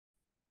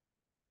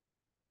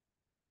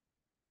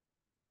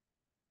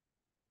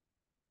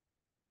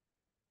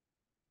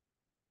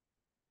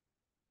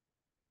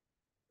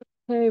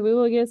Okay, we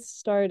will get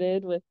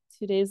started with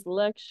today's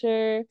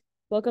lecture.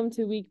 Welcome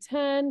to week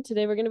 10.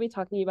 Today we're going to be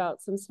talking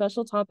about some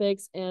special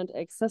topics and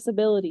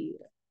accessibility.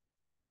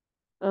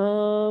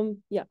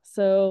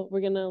 So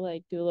we're gonna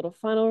do a little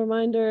final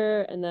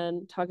reminder and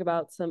then talk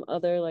about some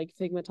other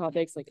Figma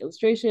topics like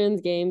illustrations,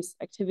 games,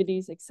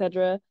 activities,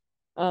 etc.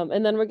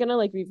 And then we're gonna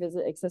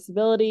revisit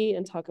accessibility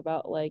and talk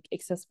about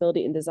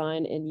accessibility in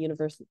design and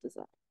universal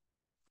design.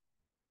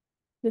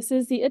 This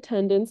is the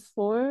attendance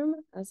form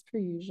as per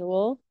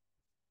usual.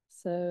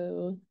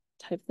 So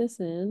type this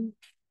in.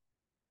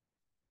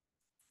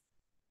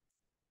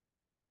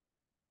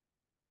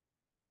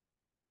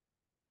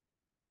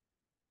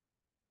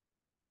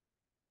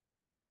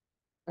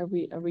 Are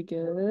we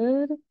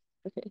good?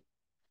 Okay.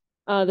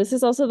 This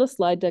is also the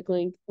slide deck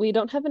link. We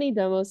don't have any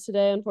demos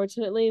today,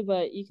 unfortunately,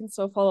 but you can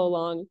still follow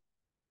along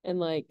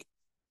and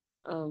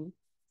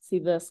see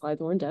the slides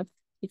more in depth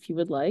if you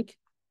would like.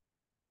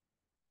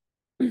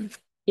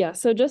 Yeah,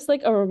 so just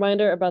a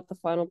reminder about the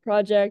final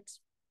project.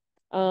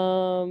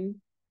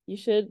 You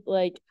should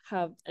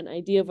have an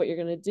idea of what you're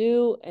gonna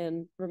do,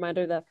 and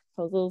reminder that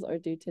proposals are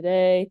due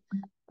today.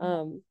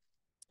 And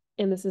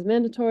this is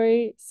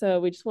mandatory.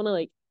 So we just want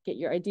to get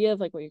your idea of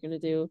what you're gonna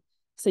do,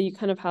 so you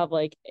kind of have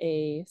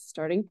a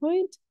starting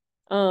point.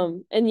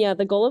 And yeah,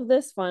 the goal of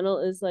this final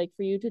is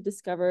for you to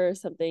discover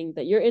something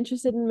that you're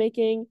interested in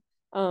making,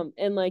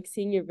 and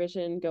seeing your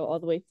vision go all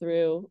the way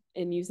through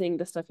and using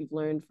the stuff you've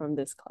learned from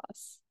this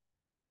class.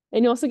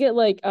 And you also get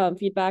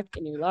feedback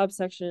in your lab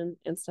section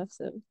and stuff.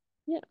 So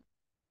yeah.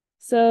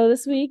 So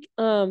this week,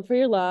 for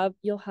your lab,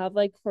 you'll have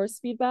course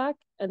feedback,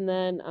 and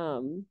then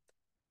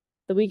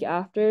the week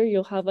after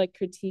you'll have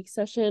critique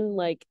session.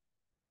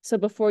 So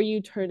before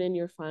you turn in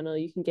your final,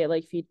 you can get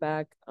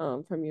feedback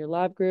from your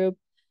lab group.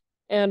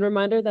 And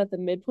reminder that the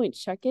midpoint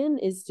check-in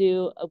is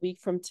due a week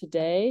from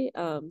today,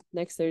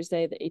 next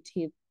Thursday, the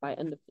 18th, by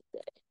end of the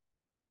day.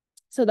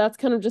 So that's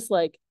kind of just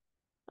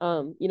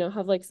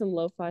have some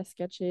lo-fi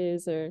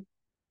sketches or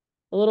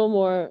a little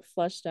more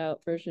fleshed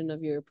out version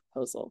of your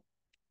proposal.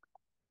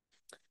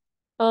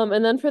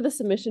 And then for the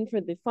submission for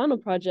the final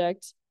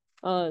project,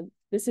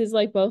 this is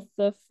both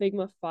the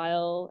Figma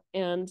file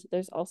and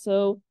there's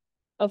also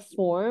a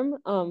form.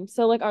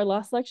 So our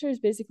last lecture is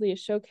basically a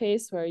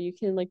showcase where you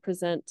can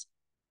present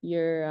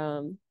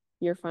your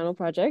final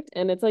project,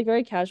 and it's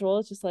very casual.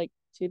 It's just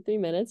 2-3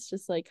 minutes,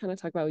 just kind of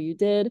talk about what you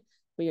did,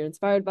 what you're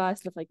inspired by,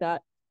 stuff like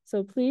that.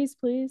 So please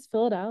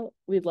fill it out.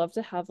 We'd love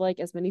to have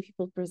as many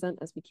people present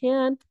as we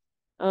can.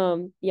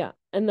 Yeah,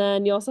 and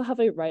then you also have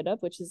a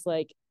write-up, which is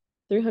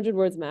 300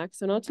 words max,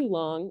 so not too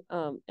long.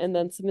 And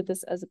then submit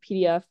this as a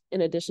PDF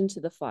in addition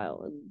to the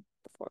file and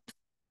the form.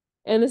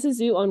 And this is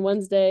due on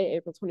Wednesday,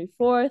 April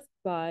 24th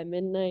by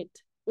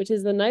midnight, which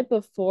is the night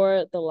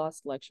before the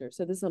last lecture.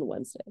 So this is on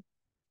Wednesday.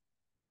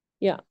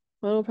 Yeah,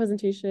 final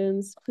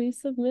presentations,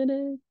 please submit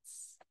it.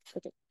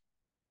 Okay.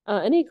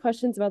 Any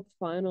questions about the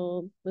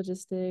final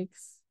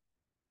logistics?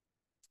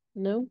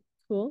 No?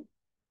 Cool.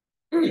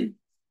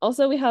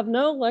 Also, we have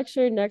no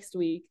lecture next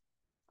week.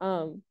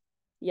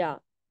 Yeah,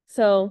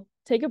 so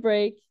take a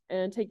break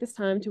and take this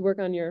time to work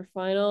on your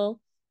final,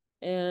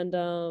 and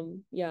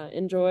yeah,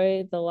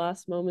 enjoy the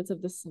last moments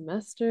of the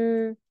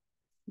semester.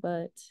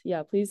 But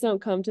yeah, please don't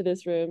come to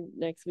this room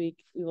next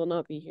week. We will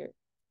not be here.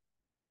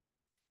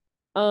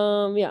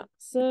 Yeah,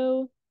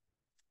 so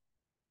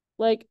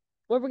what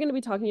we're going to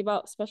be talking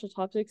about, special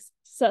topics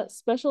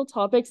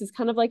is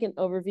kind of an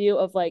overview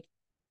of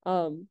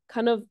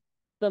kind of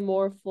the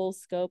more full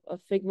scope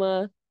of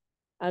Figma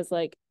as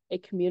a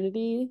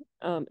community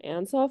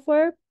and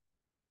software.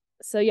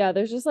 So yeah,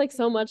 there's just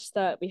so much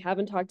that we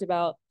haven't talked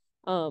about,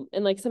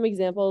 and some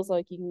examples,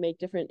 you can make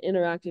different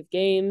interactive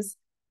games,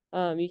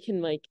 you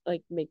can make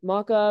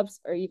mock-ups,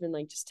 or even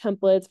just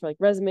templates for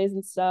resumes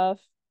and stuff.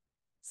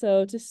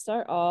 So to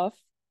start off,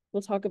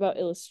 we'll talk about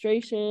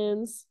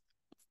illustrations.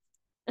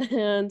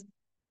 And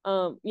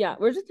yeah,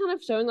 we're just kind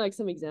of showing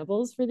some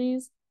examples for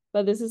these,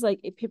 but this is a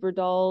paper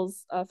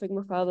dolls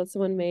Figma file that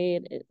someone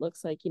made. It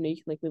looks you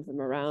can move them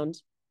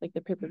around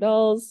the paper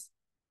dolls.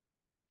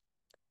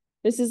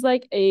 This is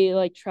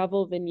a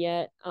travel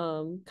vignette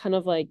kind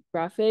of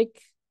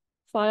graphic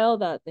file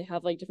that they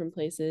have different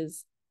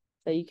places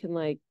that you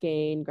can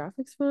gain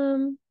graphics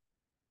from.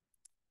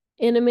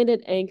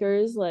 Animated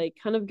anchors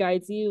kind of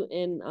guides you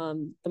in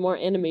the more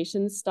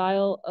animation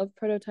style of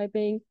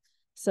prototyping.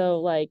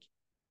 So it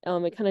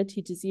kind of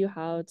teaches you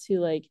how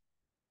to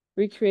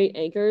recreate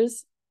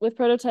anchors with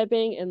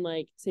prototyping, and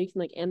so you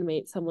can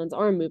animate someone's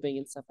arm moving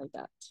and stuff like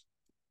that.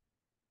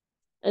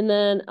 And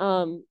then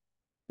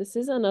this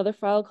is another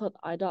file called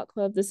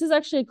i.club. This is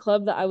actually a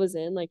club that I was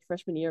in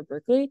freshman year at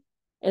Berkeley,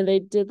 and they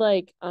did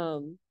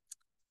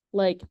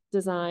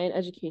design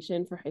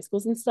education for high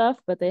schools and stuff,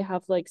 but they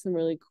have some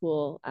really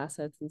cool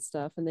assets and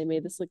stuff, and they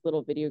made this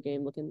little video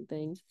game looking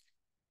thing.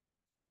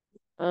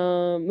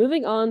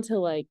 Moving on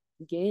to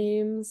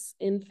games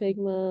in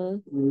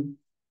Figma.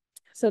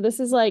 So this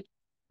is a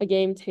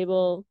game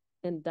table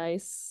and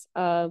dice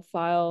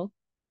file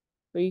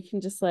where you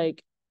can just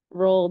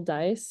roll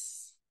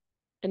dice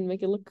and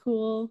make it look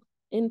cool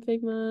in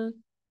Figma.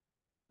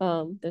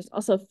 There's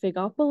also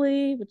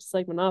Figopoly, which is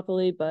like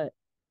Monopoly, but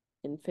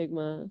in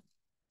Figma.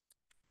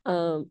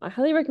 I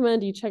highly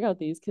recommend you check out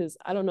these because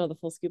I don't know the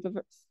full scope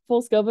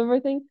of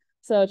everything.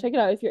 So check it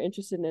out if you're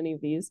interested in any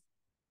of these.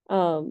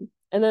 And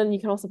then you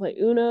can also play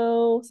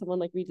Uno. Someone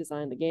like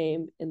redesigned the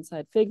game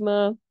inside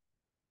Figma.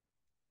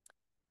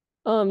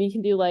 You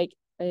can do like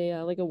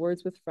a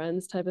words with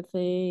friends type of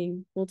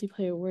thing,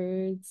 multiplayer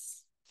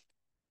words.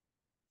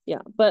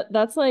 Yeah, but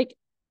that's like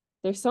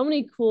there's so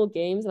many cool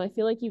games, and I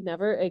feel like you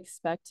never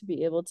expect to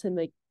be able to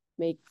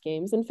make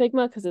games in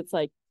Figma because it's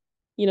like,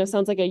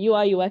 sounds like a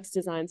UI UX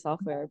design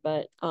software,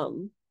 but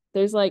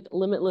there's like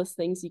limitless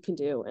things you can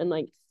do and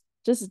like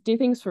just do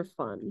things for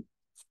fun.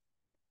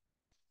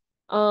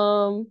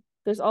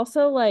 There's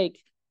also like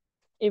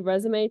a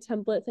resume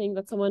template thing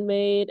that someone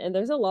made, and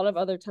there's a lot of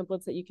other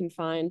templates that you can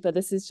find, but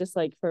this is just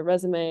like for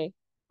resume.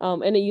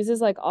 And it uses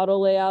like auto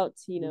layout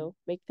to,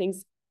 make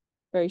things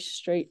very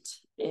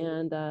straight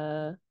and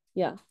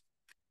yeah.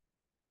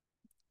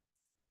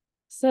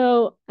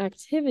 So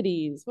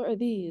activities, what are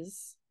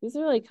these? These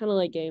are like kind of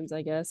like games,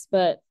 I guess,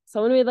 but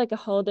someone made like a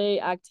holiday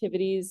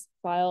activities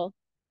file.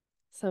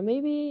 So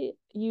maybe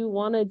you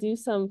want to do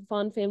some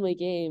fun family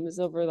games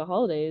over the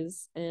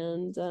holidays,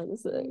 and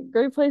this is a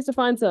great place to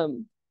find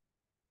some.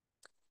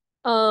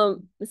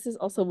 This is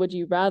also Would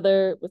You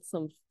Rather with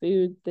some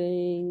food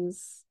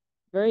things.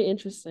 Very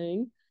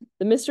interesting.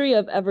 The Mystery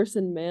of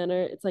Everson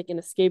Manor. It's like an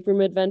escape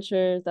room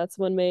adventure. That's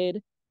one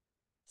made.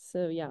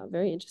 So yeah,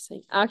 very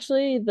interesting.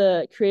 Actually,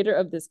 the creator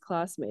of this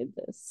class made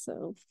this.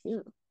 So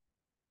yeah,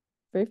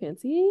 very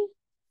fancy.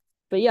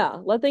 But yeah,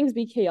 let things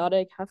be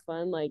chaotic, have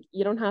fun. Like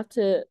you don't have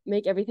to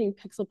make everything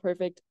pixel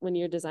perfect when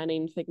you're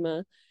designing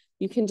Figma.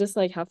 You can just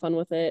like have fun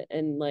with it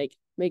and like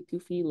make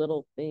goofy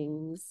little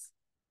things.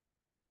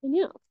 And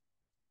yeah.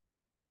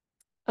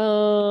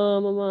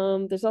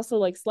 There's also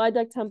like slide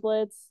deck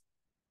templates.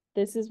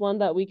 This is one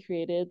that we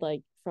created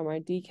like from our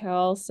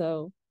decal.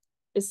 So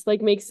it's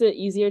like makes it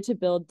easier to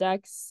build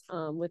decks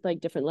with like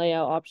different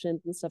layout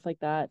options and stuff like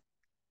that.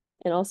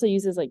 And also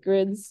uses like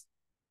grids.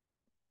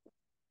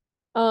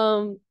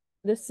 Um,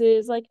 this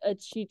is like a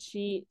cheat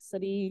sheet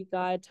study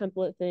guide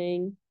template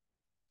thing.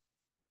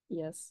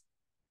 Yes.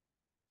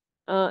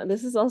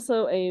 This is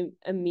also a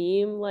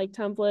meme like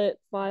template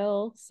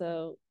file,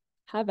 so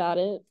have at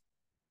it.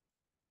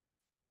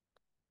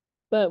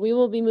 But we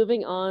will be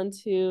moving on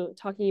to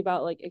talking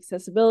about like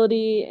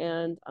accessibility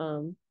and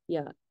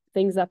yeah,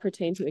 things that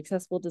pertain to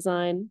accessible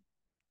design.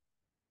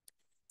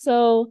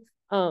 So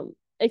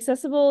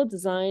accessible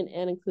design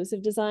and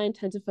inclusive design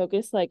tend to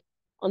focus like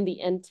on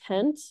the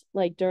intent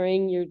like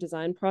during your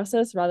design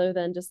process rather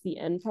than just the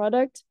end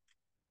product.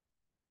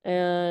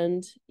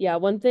 And yeah,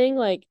 one thing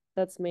like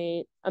that's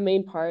made a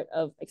main part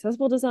of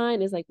accessible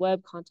design is like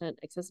web content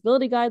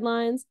accessibility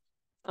guidelines.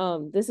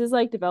 This is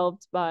like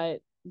developed by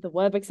the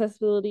Web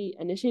Accessibility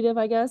Initiative,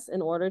 I guess,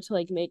 in order to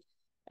like make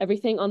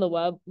everything on the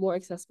web more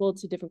accessible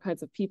to different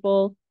kinds of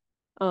people.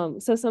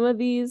 So some of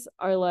these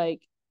are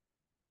like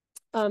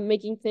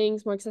making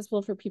things more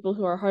accessible for people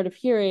who are hard of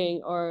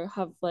hearing or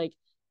have like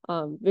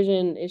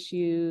vision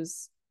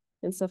issues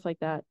and stuff like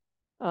that,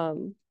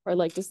 or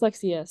like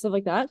dyslexia, stuff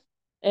like that.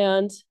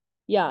 And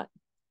yeah,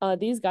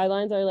 these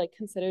guidelines are like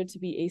considered to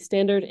be a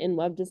standard in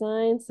web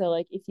design. So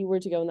like if you were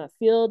to go in that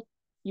field,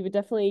 you would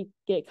definitely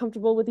get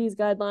comfortable with these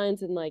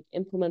guidelines and like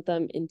implement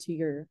them into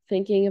your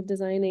thinking of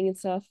designing and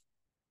stuff.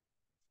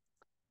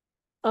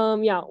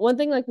 Yeah, one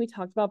thing like we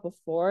talked about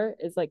before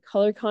is like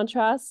color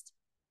contrast.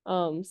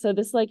 So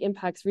this like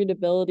impacts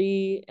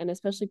readability and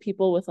especially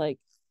people with like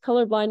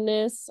color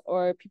blindness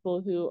or people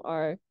who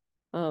are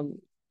um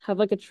have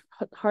like a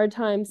hard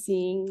time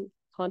seeing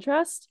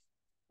contrast.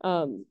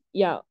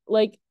 Yeah,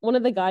 like one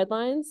of the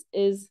guidelines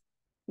is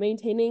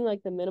maintaining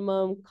like the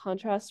minimum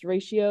contrast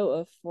ratio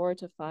of 4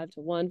 to 5 to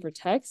 1 for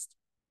text.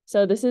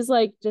 So this is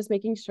like just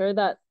making sure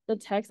that the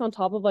text on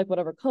top of like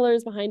whatever color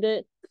is behind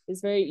it is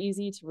very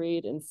easy to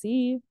read and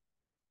see.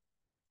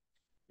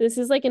 This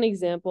is like an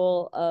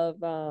example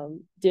of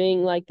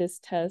doing like this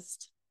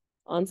test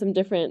on some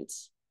different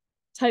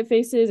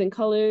typefaces and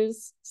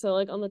colors. So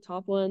like on the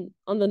top one,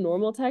 on the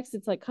normal text,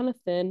 it's like kind of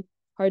thin,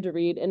 hard to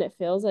read, and it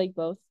fails like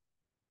both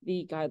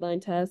the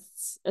guideline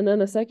tests. And then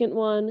the second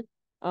one,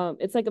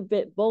 it's like a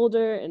bit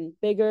bolder and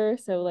bigger,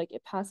 so like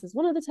it passes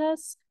one of the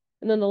tests.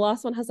 And then the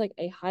last one has like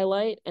a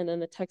highlight, and then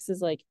the text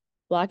is like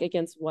black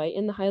against white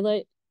in the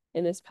highlight,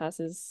 and this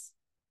passes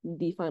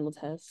the final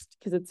test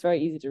because it's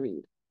very easy to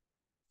read.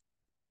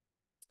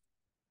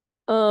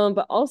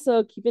 But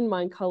also keep in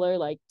mind color,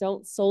 like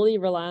don't solely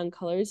rely on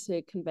colors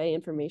to convey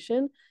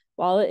information.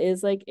 While it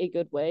is like a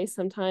good way,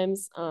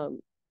 sometimes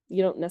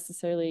you don't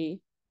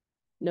necessarily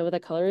know what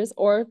that color is,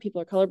 or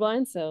people are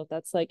colorblind, so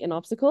that's like an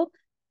obstacle.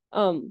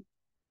 Um,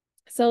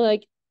 so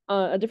like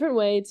a different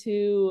way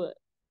to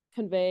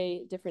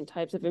convey different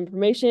types of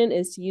information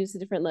is to use the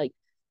different like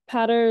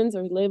patterns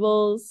or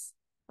labels,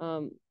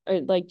 or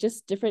like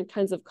just different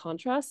kinds of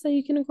contrasts that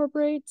you can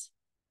incorporate.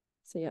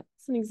 So yeah,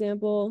 it's an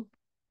example.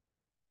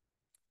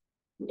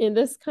 And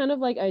this kind of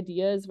like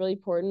idea is really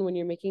important when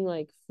you're making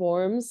like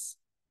forms,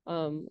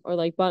 or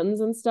like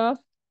buttons and stuff,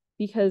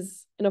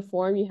 because in a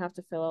form you have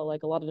to fill out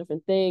like a lot of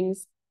different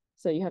things.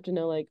 So you have to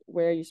know like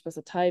where you're supposed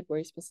to type, where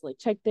you're supposed to like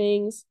check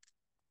things.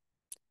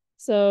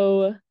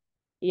 So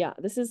yeah,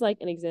 this is like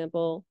an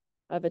example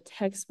of a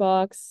text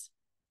box.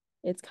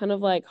 It's kind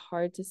of like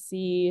hard to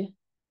see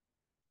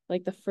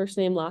like the first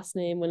name, last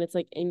name when it's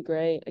like in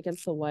gray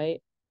against the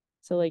white.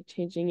 So like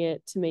changing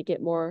it to make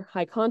it more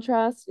high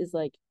contrast is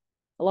like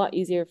a lot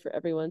easier for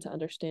everyone to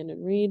understand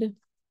and read.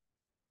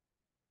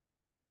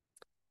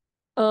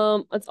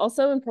 It's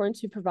also important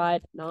to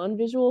provide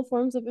non-visual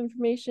forms of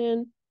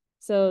information.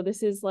 So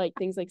this is like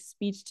things like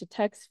speech to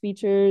text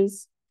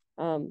features,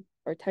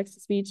 or text to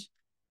speech.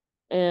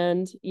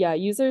 And yeah,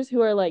 users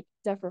who are like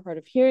deaf or hard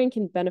of hearing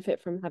can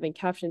benefit from having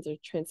captions or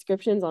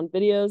transcriptions on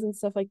videos and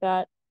stuff like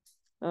that.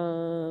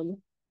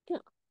 Yeah.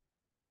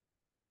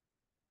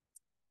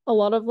 A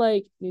lot of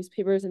like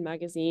newspapers and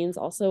magazines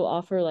also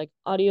offer like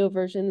audio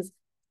versions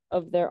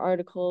of their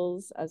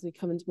articles as we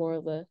come into more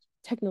of a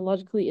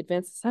technologically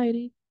advanced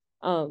society.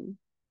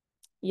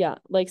 Yeah,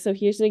 like so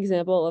here's an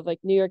example of like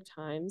New York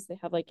Times. They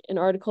have like an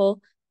article,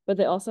 but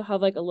they also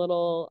have like a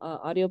little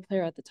audio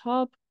player at the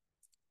top.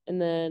 And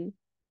then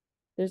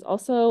there's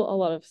also a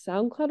lot of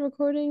SoundCloud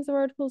recordings of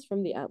articles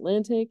from the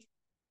Atlantic.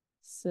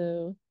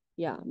 So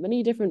yeah,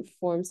 many different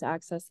forms to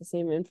access the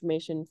same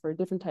information for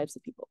different types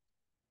of people.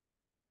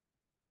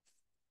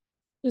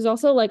 There's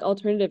also like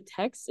alternative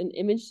text and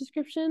image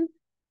description.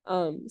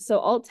 So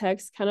alt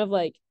text kind of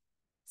like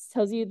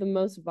tells you the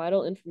most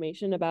vital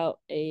information about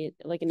a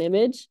like an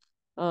image.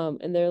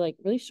 And they're like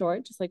really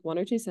short, just like 1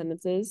 or 2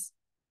 sentences.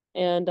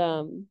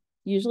 And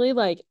usually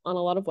like on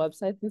a lot of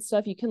websites and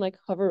stuff, you can like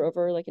hover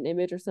over like an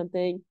image or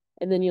something,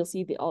 and then you'll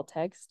see the alt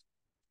text.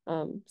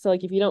 So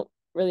like if you don't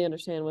really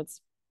understand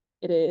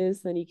it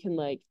is, then you can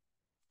like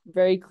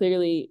very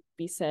clearly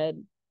be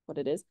said what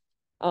it is.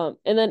 And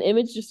then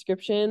image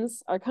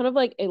descriptions are kind of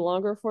like a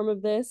longer form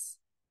of this,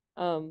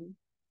 and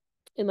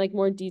like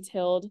more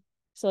detailed.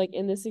 So like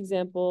in this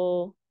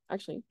example,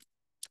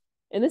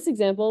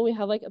 we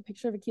have like a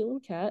picture of a cute little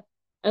cat,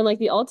 and like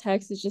the alt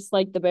text is just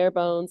like the bare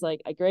bones,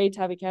 like a gray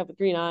tabby cat with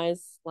green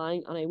eyes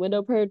lying on a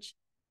window perch.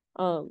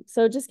 So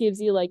it just gives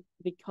you like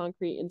the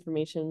concrete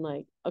information,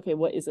 like, okay,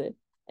 what is it?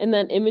 And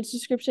then image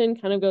description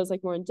kind of goes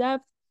like more in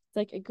depth. It's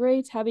like a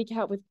gray tabby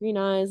cat with green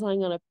eyes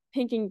lying on a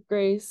pink and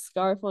gray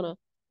scarf on a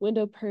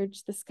window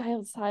perch. The sky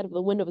outside of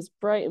the window is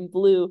bright and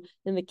blue,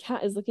 and the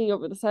cat is looking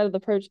over the side of the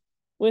perch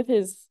with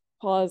his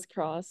paws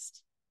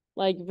crossed.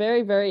 Like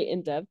very, very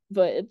in depth,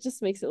 but it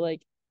just makes it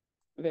like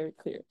very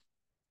clear.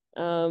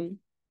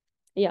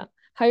 Yeah,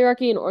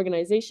 hierarchy and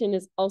organization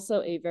is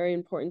also a very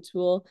important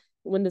tool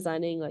when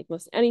designing like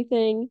most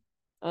anything,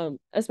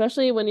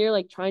 especially when you're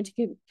like trying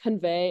to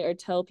convey or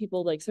tell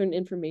people like certain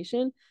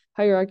information.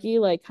 Hierarchy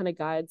like kind of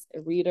guides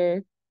a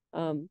reader,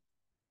 and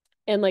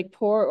like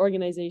poor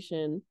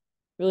organization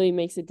really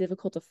makes it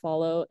difficult to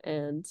follow,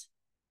 and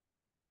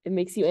it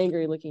makes you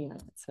angry looking at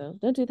it. So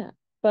don't do that.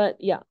 But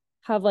yeah,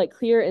 have like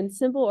clear and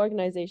simple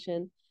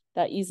organization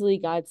that easily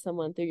guides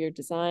someone through your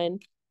design.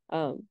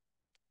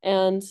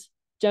 And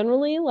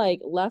generally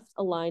like left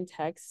aligned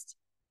text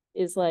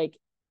is like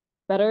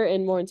better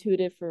and more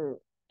intuitive for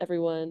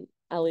everyone,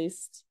 at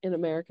least in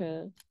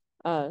America,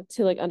 to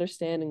like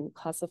understand and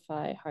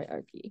classify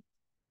hierarchy.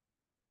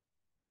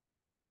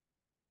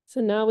 So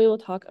now we will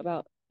talk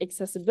about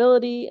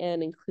accessibility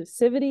and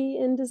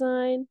inclusivity in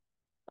design.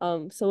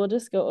 So we'll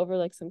just go over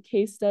like some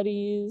case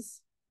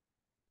studies.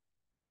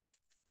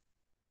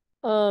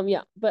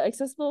 Yeah, but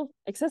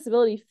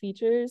accessibility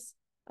features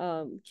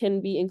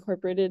can be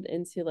incorporated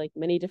into like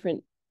many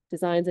different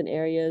designs and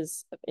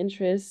areas of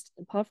interest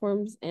and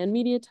platforms and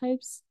media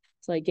types.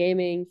 So like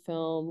gaming,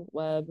 film,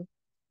 web,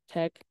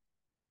 tech.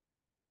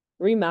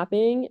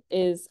 Remapping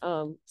is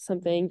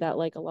something that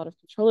like a lot of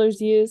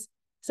controllers use.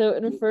 So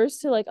it refers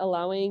to like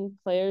allowing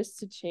players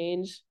to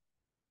change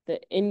the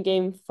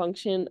in-game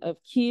function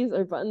of keys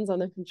or buttons on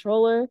their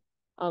controller.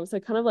 So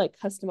kind of like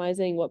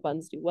customizing what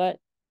buttons do what.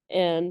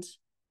 And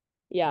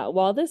yeah,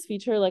 while this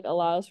feature like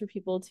allows for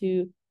people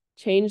to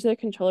change their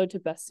controller to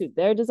best suit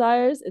their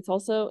desires, it's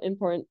also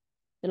important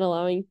in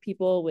allowing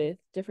people with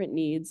different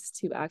needs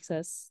to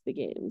access the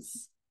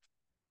games.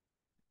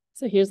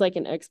 So here's like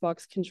an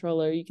Xbox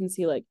controller. You can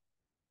see like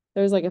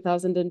there's like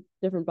 1,000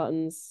 different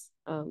buttons,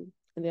 and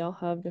they all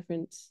have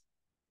different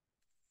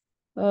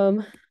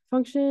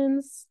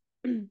functions.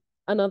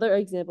 Another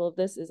example of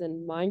this is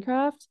in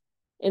Minecraft,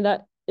 and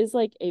that is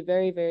like a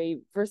very, very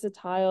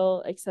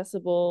versatile,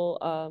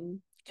 accessible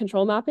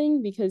control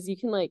mapping, because you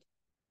can like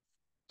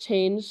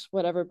change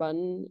whatever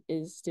button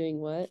is doing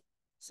what.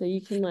 So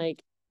you can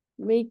like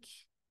make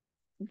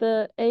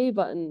the A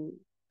button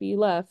be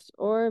left,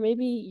 or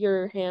maybe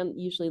your hand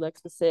usually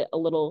likes to sit a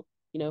little,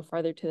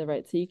 farther to the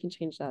right. So you can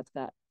change that to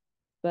that.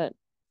 But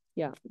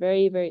yeah,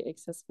 very, very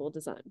accessible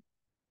design.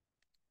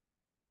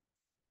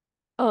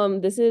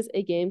 This is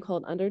a game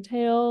called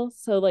Undertale.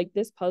 So like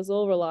this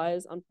puzzle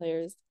relies on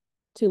players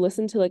to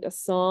listen to like a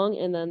song,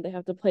 and then they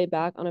have to play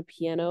back on a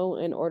piano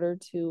in order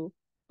to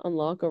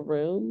unlock a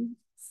room.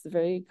 It's a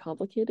very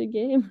complicated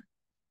game.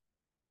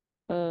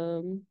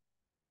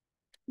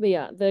 But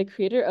yeah, the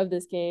creator of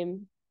this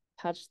game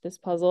patched this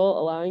puzzle,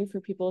 allowing for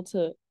people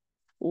to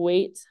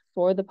wait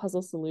for the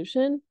puzzle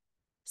solution.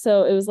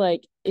 So it was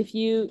like if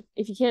you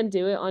can't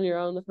do it on your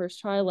own the first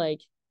try,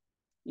 like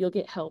you'll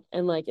get help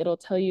and like it'll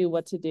tell you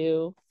what to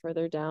do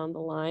further down the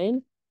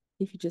line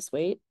if you just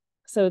wait.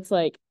 So it's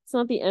like it's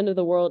not the end of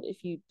the world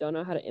if you don't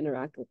know how to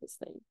interact with this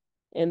thing.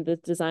 And the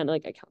design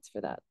like accounts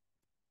for that.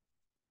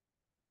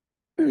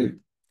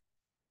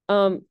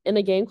 In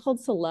a game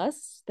called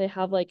Celeste, they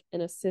have like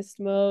an assist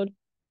mode.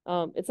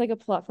 It's like a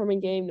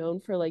platforming game known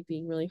for like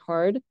being really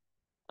hard.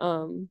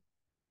 Um,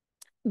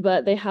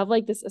 but they have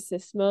like this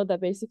assist mode that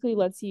basically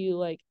lets you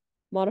like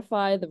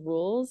modify the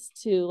rules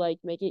to like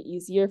make it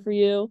easier for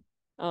you.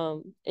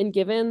 And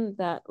given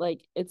that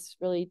like it's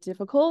really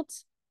difficult,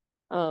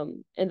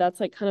 and that's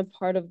like kind of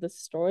part of the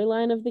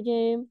storyline of the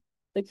game,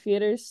 the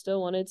creators still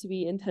wanted to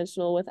be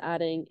intentional with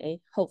adding a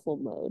helpful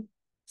mode.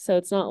 So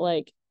it's not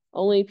like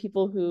only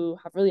people who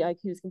have really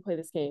IQs can play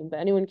this game, but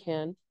anyone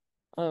can.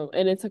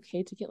 And it's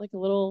okay to get like a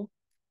little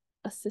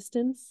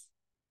assistance.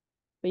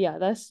 But yeah,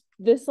 that's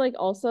this like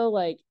also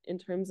like in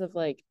terms of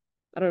like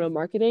I don't know,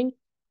 marketing,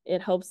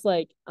 it helps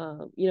like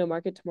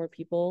market to more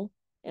people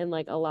and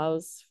like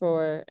allows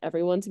for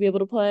everyone to be able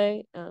to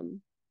play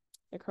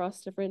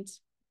across different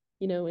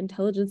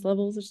intelligence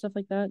levels or stuff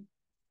like that.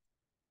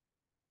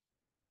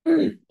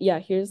 Yeah,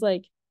 here's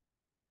like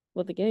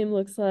what the game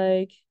looks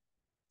like.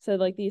 So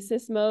like the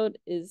assist mode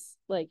is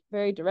like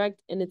very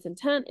direct in its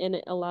intent and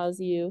it allows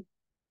you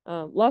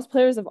lost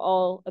players of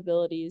all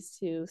abilities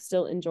to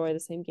still enjoy the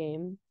same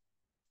game.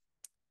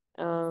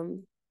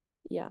 Um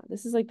yeah,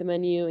 this is like the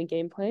menu and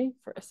gameplay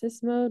for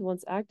assist mode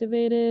once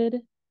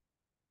activated.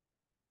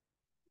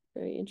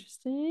 Very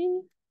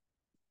interesting.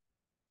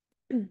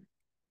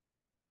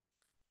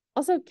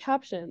 Also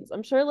captions.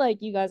 I'm sure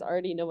like you guys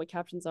already know what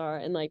captions are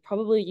and like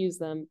probably use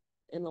them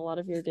in a lot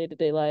of your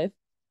day-to-day life.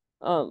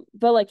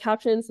 But like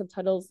captions,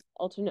 subtitles,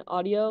 alternate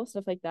audio,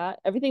 stuff like that,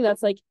 everything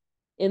that's like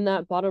in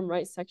that bottom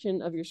right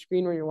section of your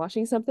screen when you're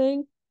watching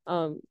something,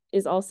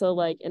 is also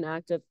like an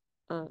act of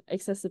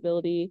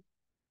accessibility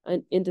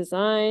in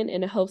design,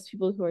 and it helps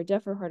people who are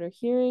deaf or hard of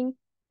hearing.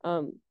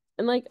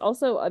 And like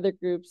also other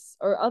groups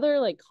or other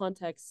like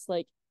contexts,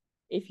 like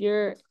if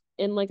you're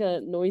in like a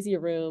noisy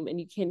room and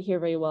you can't hear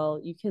very well,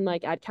 you can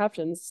like add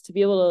captions to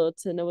be able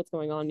to know what's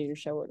going on in your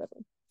show or whatever.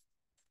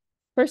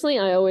 Personally,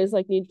 I always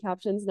like need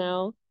captions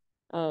now.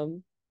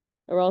 Um,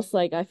 or else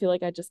like I feel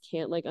like I just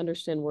can't like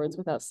understand words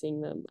without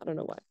seeing them. I don't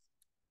know why.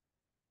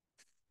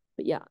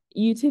 But yeah,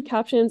 YouTube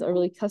captions are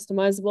really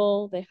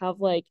customizable. They have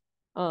like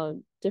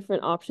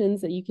different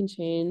options that you can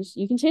change.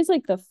 You can change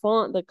like the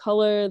font, the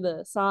color,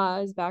 the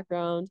size,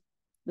 background,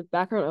 the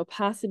background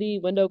opacity,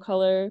 window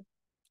color,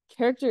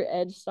 character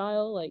edge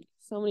style, like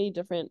so many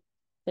different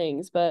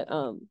things. But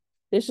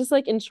it's just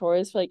like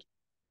ensures like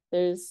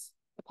there's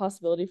a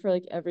possibility for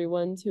like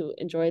everyone to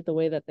enjoy it the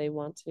way that they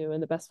want to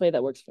and the best way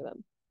that works for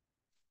them.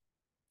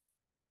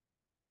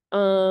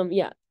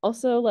 Yeah.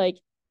 Also, like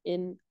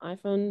in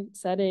iPhone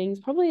settings,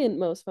 probably in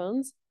most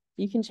phones,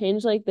 you can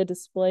change like the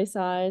display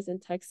size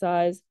and text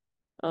size.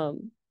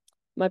 Um,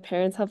 my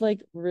parents have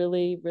like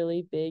really,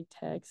 really big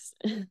text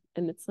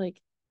and it's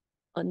like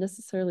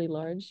unnecessarily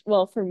large.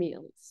 Well, for me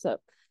at least. So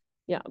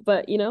yeah,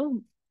 but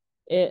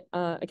it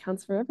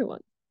accounts for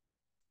everyone.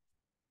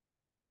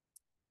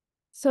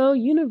 So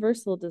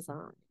universal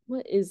design,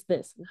 what is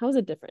this and how is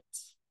it different?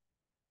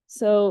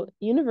 So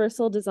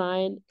universal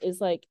design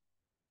is like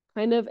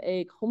kind of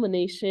a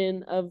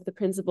culmination of the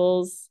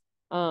principles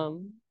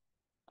um,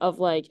 of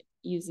like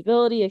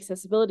usability,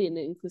 accessibility, and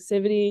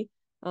inclusivity.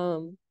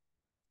 Um,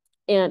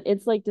 and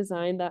it's like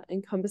design that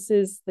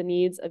encompasses the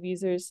needs of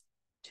users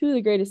to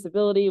the greatest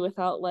ability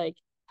without like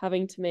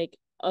having to make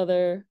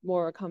other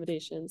more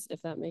accommodations,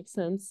 if that makes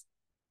sense.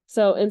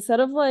 So instead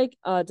of like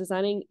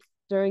designing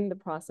during the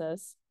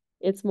process,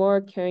 it's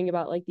more caring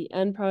about like the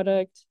end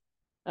product.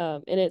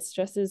 And it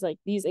stresses like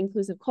these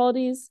inclusive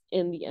qualities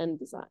in the end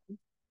design.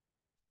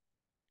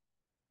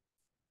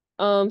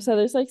 So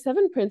there's like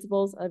 7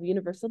 principles of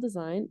universal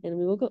design, and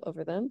we will go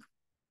over them.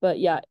 But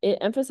yeah, it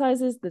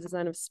emphasizes the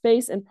design of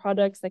space and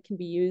products that can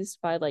be used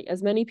by like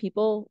as many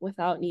people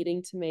without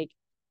needing to make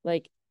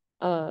like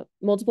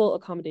multiple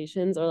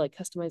accommodations or like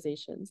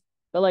customizations,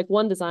 but like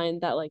one design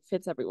that like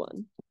fits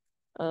everyone.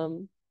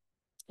 Um,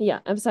 yeah,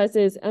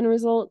 emphasizes end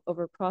result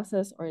over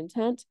process or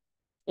intent,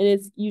 and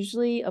it's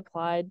usually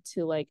applied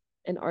to like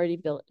an already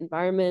built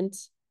environment.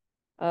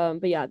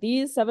 But yeah,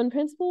 these 7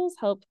 principles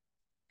help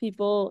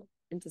people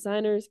and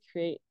designers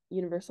create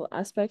universal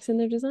aspects in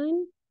their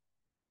design.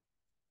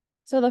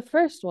 So the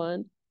first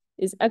one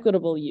is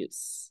equitable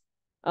use.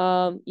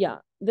 Yeah,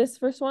 this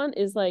first one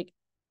is like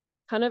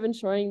kind of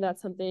ensuring that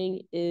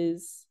something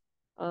is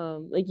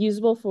like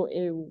usable for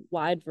a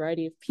wide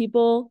variety of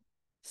people.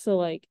 So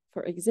like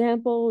for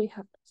example, we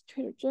have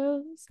Trader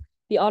Joe's,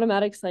 the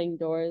automatic sliding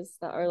doors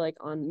that are like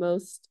on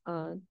most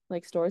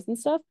like stores and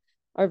stuff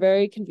are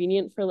very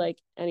convenient for like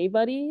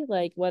anybody,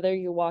 like whether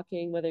you're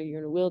walking, whether you're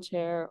in a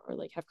wheelchair or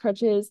like have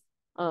crutches.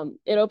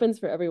 It opens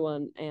for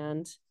everyone.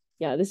 And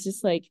yeah, this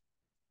just like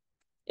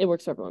it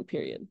works for everyone,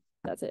 period.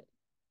 That's it.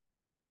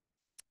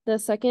 The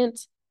second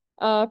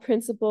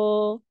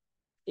principle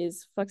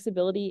is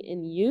flexibility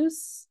in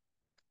use.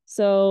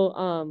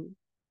 So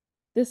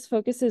this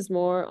focuses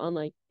more on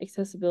like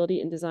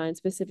accessibility in design,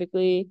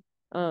 specifically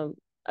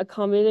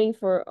accommodating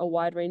for a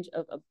wide range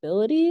of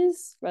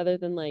abilities rather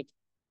than like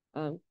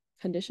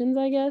conditions,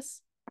 I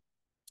guess.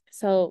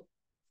 So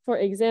for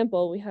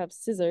example, we have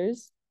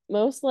scissors.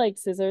 Most like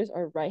scissors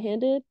are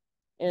right-handed,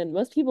 and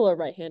most people are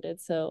right-handed.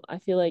 So I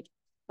feel like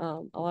a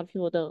lot of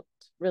people don't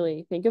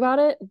really think about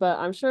it, but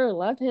I'm sure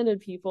left-handed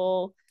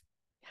people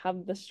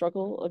have the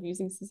struggle of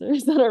using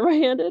scissors that are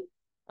right-handed.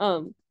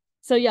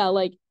 So yeah,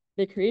 like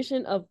the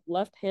creation of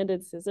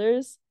left-handed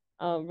scissors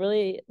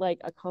really like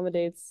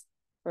accommodates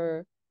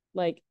for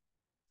like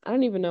I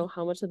don't even know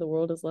how much of the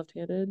world is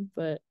left-handed,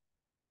 but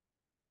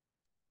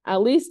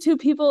at least 2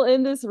 people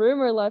in this room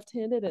are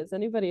left-handed. Is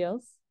anybody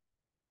else?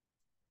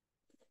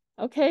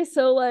 Okay,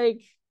 so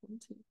like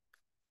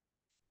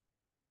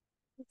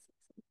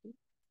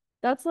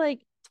that's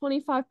like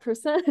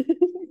 25%.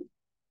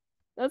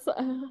 That's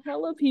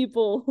hella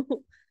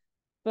people.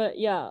 But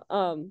yeah,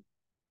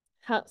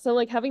 so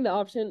like having the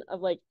option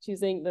of like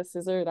choosing the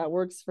scissor that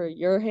works for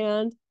your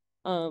hand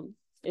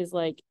is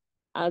like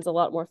adds a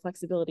lot more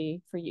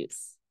flexibility for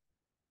use.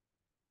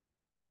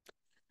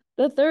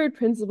 The third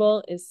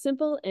principle is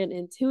simple and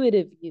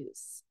intuitive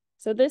use.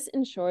 So this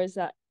ensures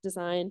that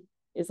design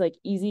is like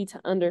easy to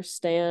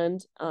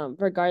understand,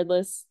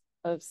 regardless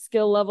of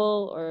skill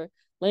level or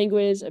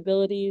language,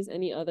 abilities,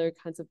 any other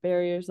kinds of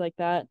barriers like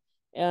that.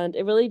 And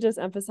it really just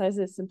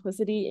emphasizes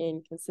simplicity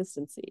and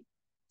consistency.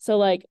 So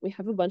like we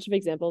have a bunch of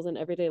examples in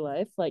everyday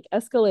life, like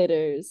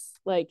escalators,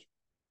 like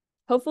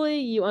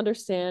hopefully you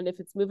understand if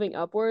it's moving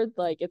upward,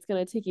 like it's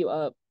gonna take you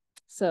up.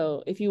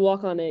 So if you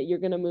walk on it, you're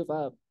gonna move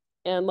up.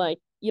 And like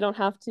you don't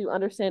have to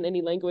understand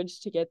any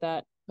language to get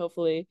that,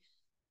 hopefully.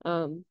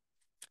 Um,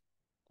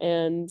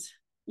 and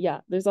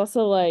yeah, there's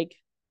also like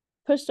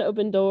push to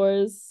open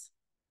doors.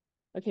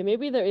 Okay,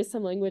 maybe there is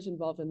some language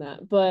involved in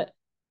that, but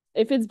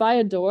if it's by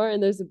a door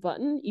and there's a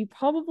button, you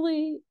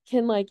probably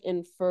can like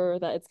infer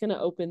that it's gonna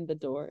open the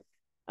door.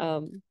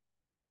 And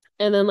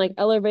then like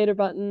elevator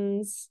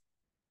buttons.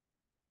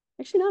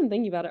 Actually, now I'm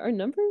thinking about it, are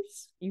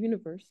numbers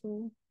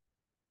universal?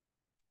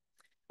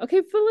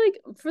 Okay, for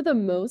like for the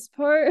most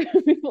part,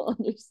 people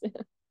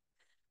understand.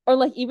 Or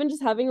like even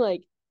just having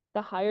like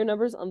the higher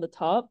numbers on the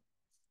top,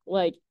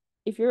 like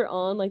if you're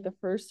on like the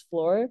first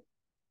floor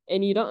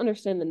and you don't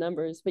understand the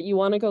numbers, but you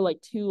want to go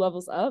like 2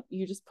 levels up,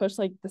 you just push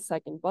like the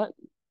second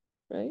button,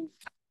 right?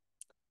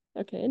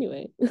 Okay,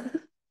 anyway.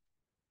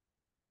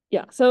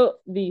 Yeah, so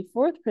the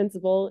fourth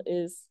principle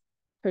is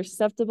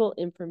perceptible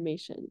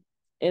information.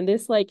 And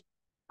this like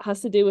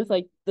has to do with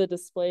like the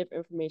display of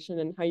information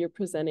and how you're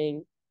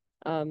presenting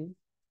um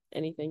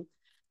anything.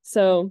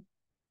 So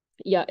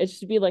yeah, it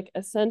should be like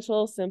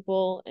essential,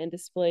 simple, and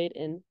displayed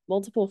in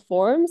multiple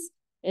forms.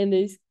 And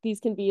these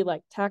can be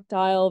like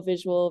tactile,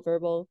 visual,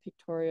 verbal,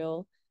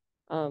 pictorial.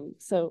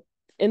 So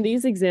in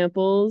these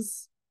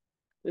examples,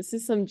 this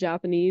is some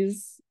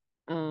Japanese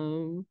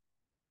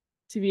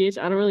TBH.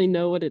 I don't really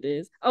know what it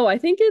is. Oh, I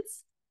think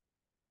it's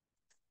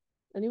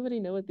anybody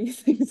know what these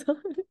things are?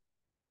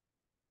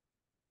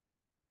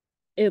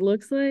 It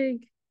looks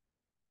like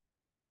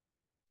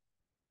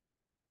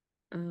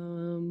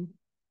um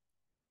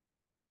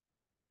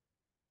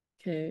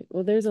okay,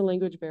 well there's a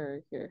language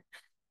barrier here.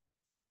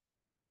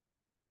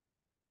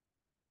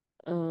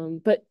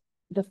 But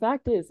the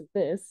fact is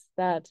this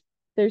that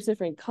there's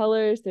different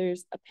colors,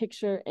 there's a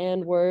picture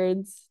and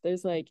words,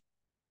 there's like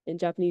in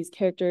Japanese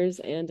characters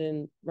and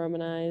in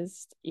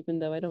Romanized, even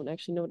though I don't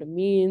actually know what it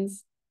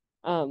means.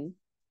 Um,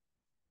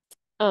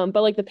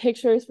 but like the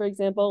pictures, for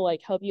example,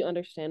 like help you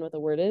understand what the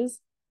word is.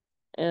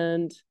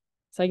 And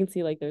so I can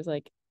see like there's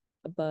like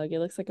a bug, it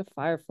looks like a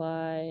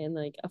firefly and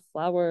like a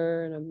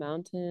flower and a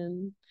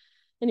mountain.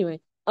 Anyway,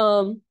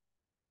 some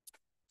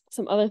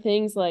other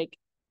things like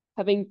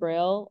having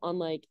braille on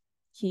like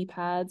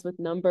keypads with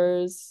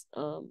numbers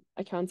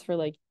accounts for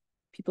like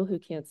people who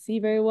can't see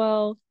very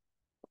well.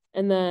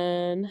 And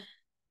then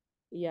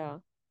yeah,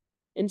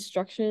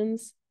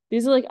 instructions,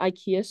 these are like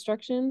IKEA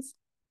instructions.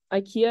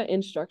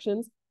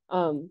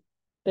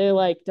 They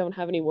like don't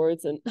have any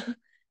words, and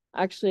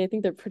actually I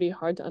think they're pretty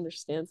hard to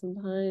understand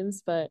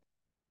sometimes, but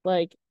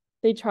like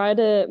they try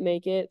to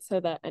make it so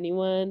that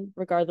anyone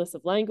regardless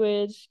of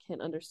language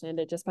can understand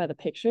it just by the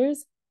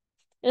pictures.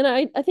 And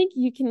I think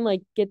you can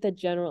like get the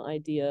general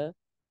idea.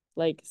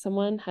 Like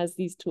someone has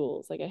these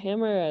tools, like a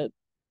hammer,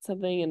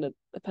 something, and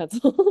a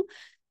pencil.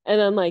 And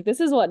then like this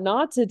is what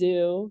not to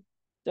do.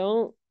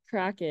 Don't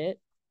crack it,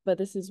 but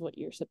this is what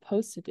you're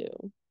supposed to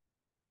do.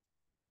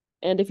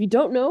 And if you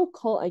don't know,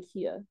 call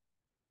IKEA.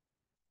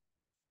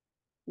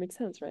 Makes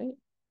sense, right?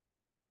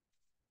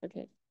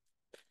 Okay.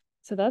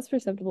 So that's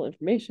perceptible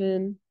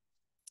information.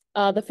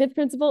 The fifth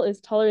principle is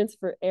tolerance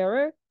for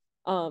error.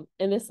 And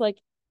this like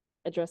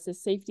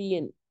addresses safety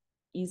and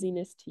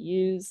easiness to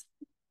use.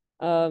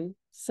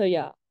 So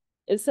yeah,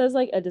 it says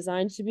like a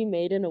design should be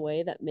made in a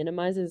way that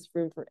minimizes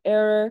room for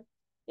error.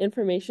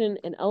 Information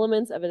and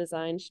elements of a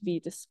design should be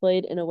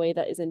displayed in a way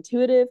that is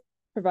intuitive,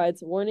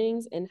 provides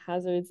warnings and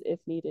hazards if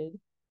needed.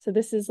 So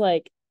this is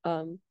like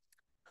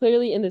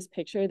clearly in this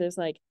picture, there's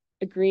like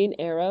a green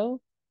arrow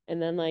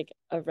and then like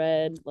a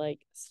red like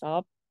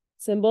stop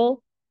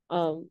symbol.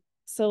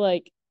 So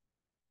like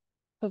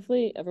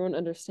hopefully everyone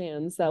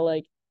understands that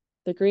like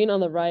the green on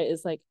the right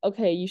is like,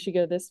 okay, you should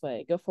go this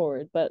way, go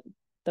forward. But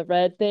the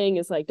red thing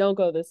is like, don't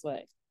go this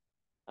way.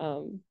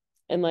 And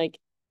like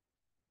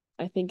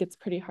I think it's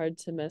pretty hard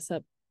to mess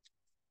up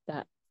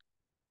that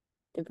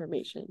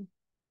information.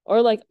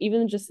 Or like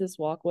even just this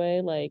walkway,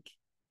 like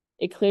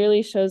it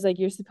clearly shows like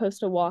you're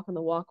supposed to walk on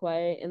the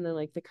walkway and then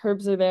like the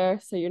curbs are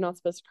there, so you're not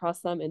supposed to cross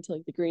them into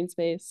like the green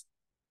space.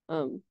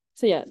 So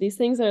yeah, these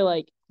things are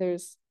like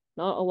there's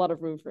not a lot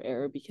of room for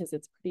error because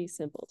it's pretty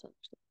simple to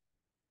understand,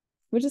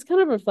 which is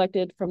kind of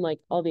reflected from like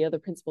all the other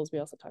principles we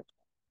also talked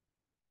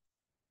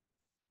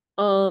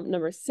about.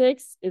 Number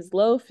 6 is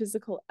low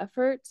physical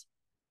effort.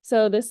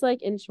 So this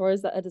like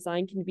ensures that a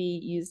design can be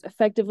used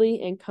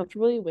effectively and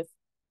comfortably with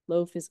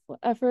low physical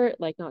effort,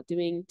 like not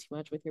doing too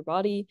much with your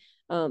body.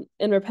 And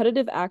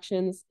repetitive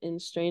actions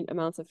and strained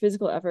amounts of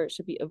physical effort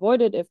should be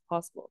avoided if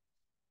possible.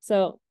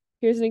 So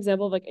here's an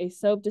example of like a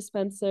soap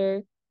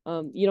dispenser.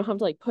 You don't have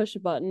to like push a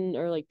button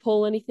or like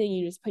pull anything.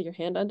 You just put your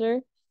hand under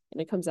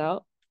and it comes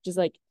out, which is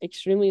like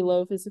extremely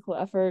low physical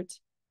effort.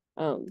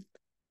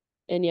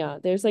 And yeah,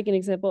 there's like an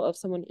example of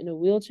someone in a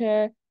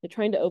wheelchair. They're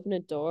trying to open a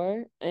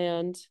door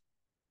and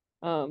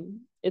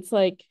it's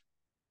like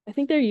I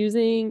think they're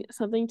using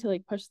something to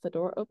like push the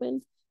door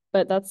open,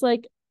 but that's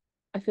like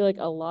I feel like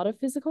a lot of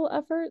physical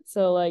effort.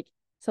 So like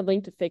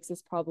something to fix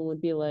this problem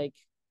would be like,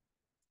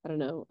 I don't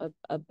know,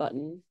 a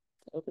button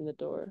to open the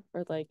door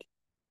or like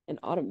an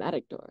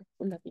automatic door.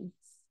 Wouldn't that be nice?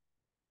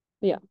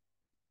 But yeah.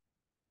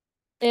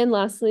 And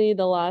lastly,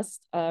 the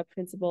last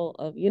principle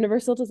of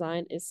universal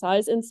design is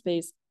size and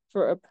space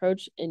for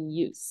approach and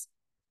use.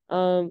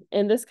 And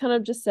this kind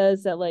of just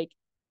says that like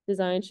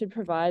design should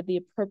provide the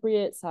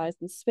appropriate size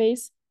and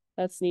space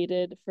that's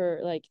needed for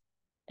like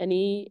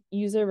any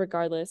user,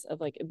 regardless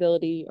of like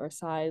ability or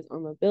size or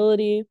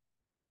mobility.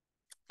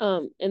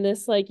 And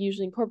this like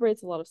usually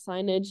incorporates a lot of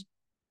signage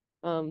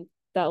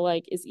that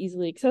like is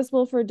easily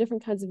accessible for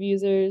different kinds of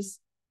users,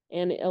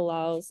 and it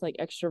allows like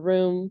extra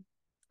room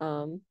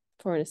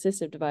for an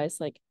assistive device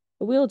like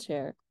a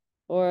wheelchair,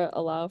 or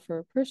allow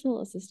for personal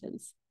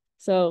assistance.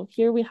 So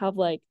here we have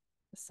like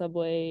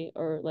subway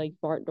or like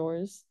BART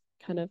doors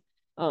kind of.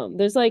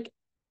 There's like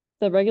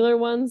the regular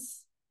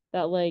ones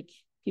that like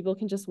people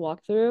can just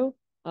walk through,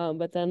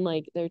 but then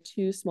like they're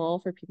too small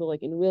for people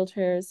like in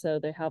wheelchairs, so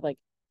they have like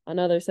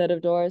another set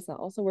of doors that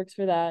also works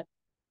for that.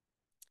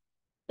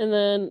 And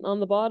then on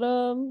the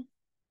bottom,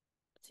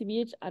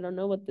 TBH, I don't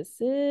know what this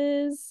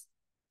is.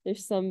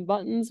 There's some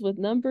buttons with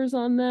numbers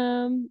on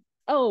them.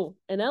 Oh,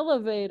 an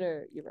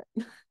elevator. You're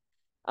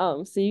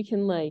right. So you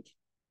can like,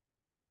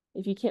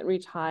 if you can't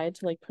reach high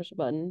to like push a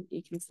button,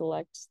 you can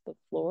select the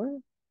floor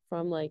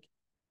from like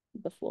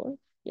the floor.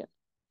 Yeah.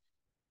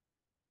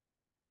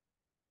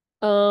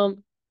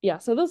 Yeah,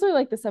 so those are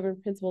like the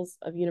 7 principles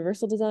of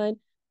universal design.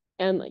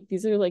 And like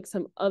these are like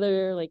some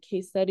other like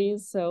case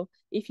studies. So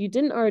if you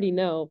didn't already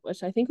know,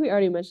 which I think we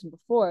already mentioned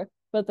before,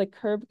 but the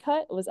curb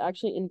cut was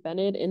actually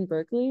invented in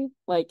Berkeley.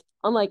 Like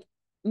on like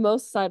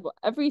most sidewalk,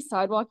 every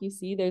sidewalk you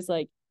see, there's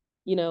like,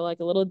 you know,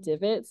 like a little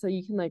divot so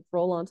you can like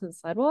roll onto the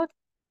sidewalk.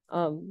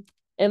 And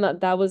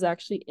that was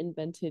actually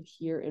invented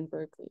here in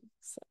Berkeley.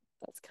 So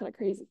that's kind of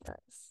crazy,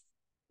 guys.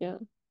 Yeah.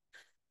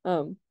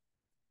 Um,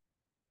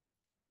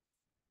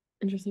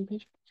 interesting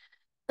picture.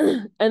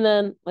 And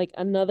then like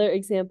another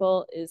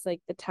example is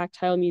like the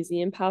tactile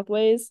museum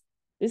pathways.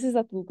 This is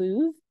at the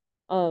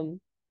Louvre.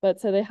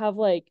 But so they have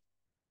like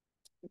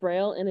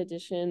braille in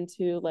addition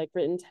to like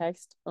written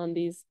text on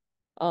these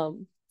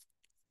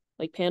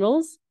like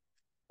panels.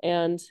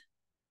 And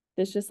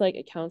this just like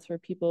accounts for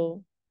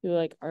people who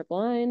like are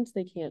blind,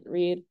 they can't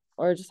read,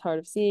 or just hard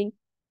of seeing.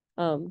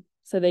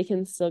 So they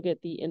can still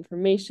get the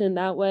information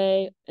that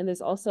way. And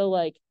there's also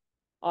like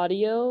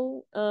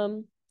audio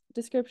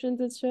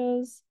descriptions it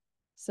shows.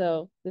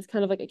 So this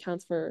kind of like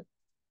accounts for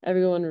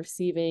everyone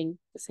receiving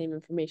the same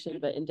information,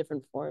 but in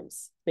different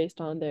forms based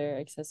on their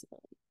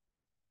accessibility.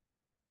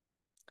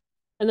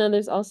 And then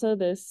there's also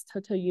this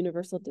Toto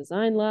Universal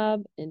Design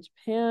Lab in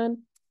Japan.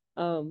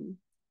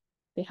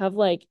 They have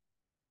like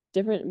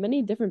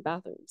many different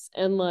bathrooms,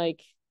 and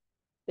like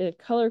they're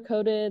color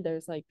coded.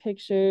 There's like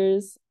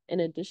pictures in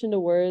addition to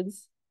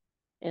words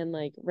and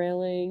like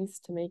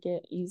railings to make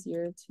it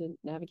easier to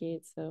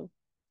navigate. So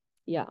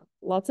yeah,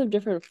 lots of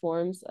different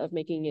forms of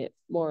making it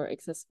more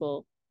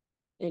accessible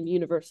and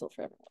universal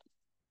for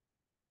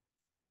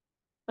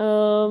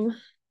everyone.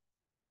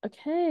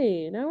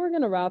 Okay, now we're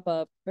gonna wrap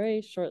up.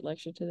 Very short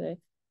lecture today,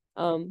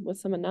 with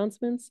some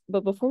announcements.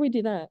 But before we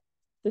do that,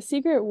 the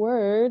secret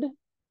word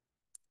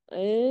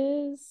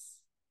is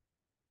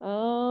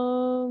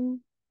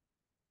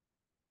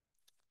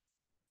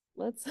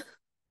let's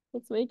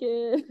let's make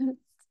it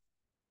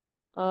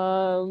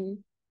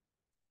um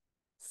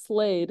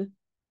slayed.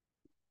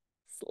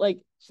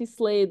 Like she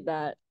slayed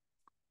that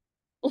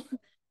Slayed.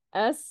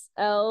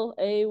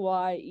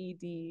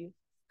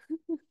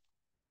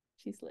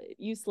 She slayed.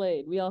 You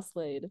slayed. We all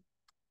slayed.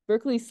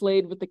 Berkeley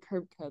slayed with the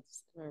curb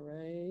cuts. Am I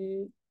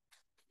right?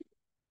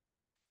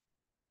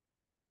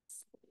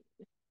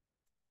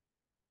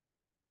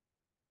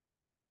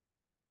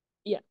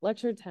 Yeah,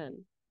 lecture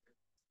 10.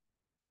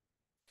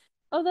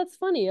 Oh, that's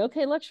funny.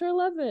 Okay, lecture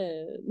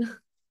 11.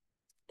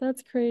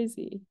 That's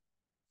crazy.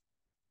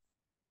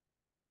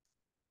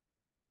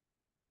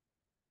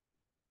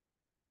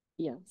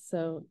 Yeah,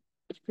 so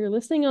if you're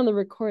listening on the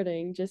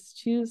recording, just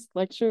choose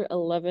lecture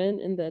 11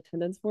 in the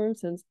attendance form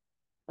since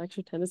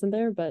lecture 10 isn't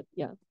there, but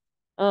yeah.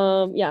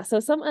 Yeah, so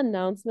some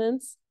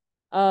announcements.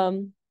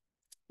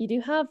 You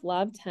do have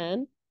lab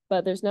 10,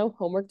 but there's no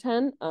homework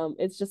 10.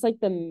 It's just like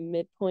the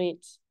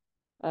midpoint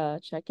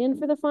check-in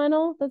for the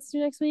final that's due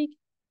next week.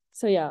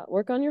 So yeah,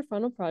 work on your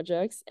final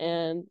projects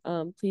and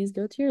please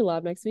go to your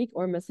lab next week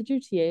or message your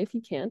TA if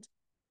you can't.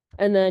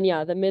 And then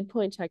yeah, the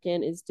midpoint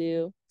check-in is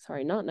due,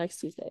 sorry, not next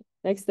Tuesday,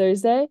 next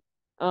Thursday.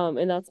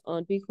 And that's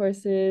on B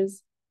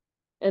courses.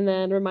 And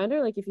then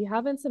reminder, like if you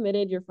haven't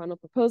submitted your final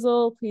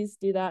proposal, please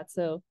do that.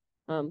 So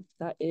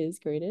that is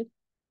graded.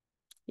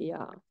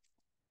 Yeah.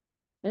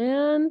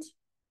 And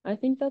I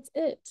think that's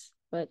it.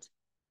 But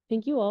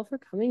thank you all for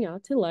coming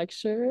out to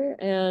lecture.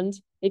 And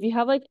if you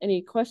have like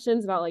any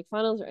questions about like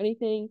finals or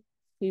anything,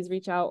 please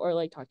reach out or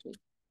like talk to me.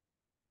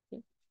 Yeah.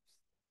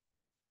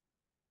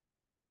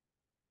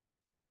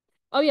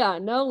 Oh yeah,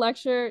 no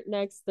lecture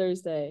next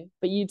Thursday,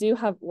 but you do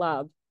have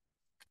lab.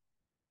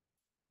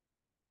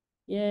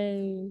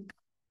 Yay.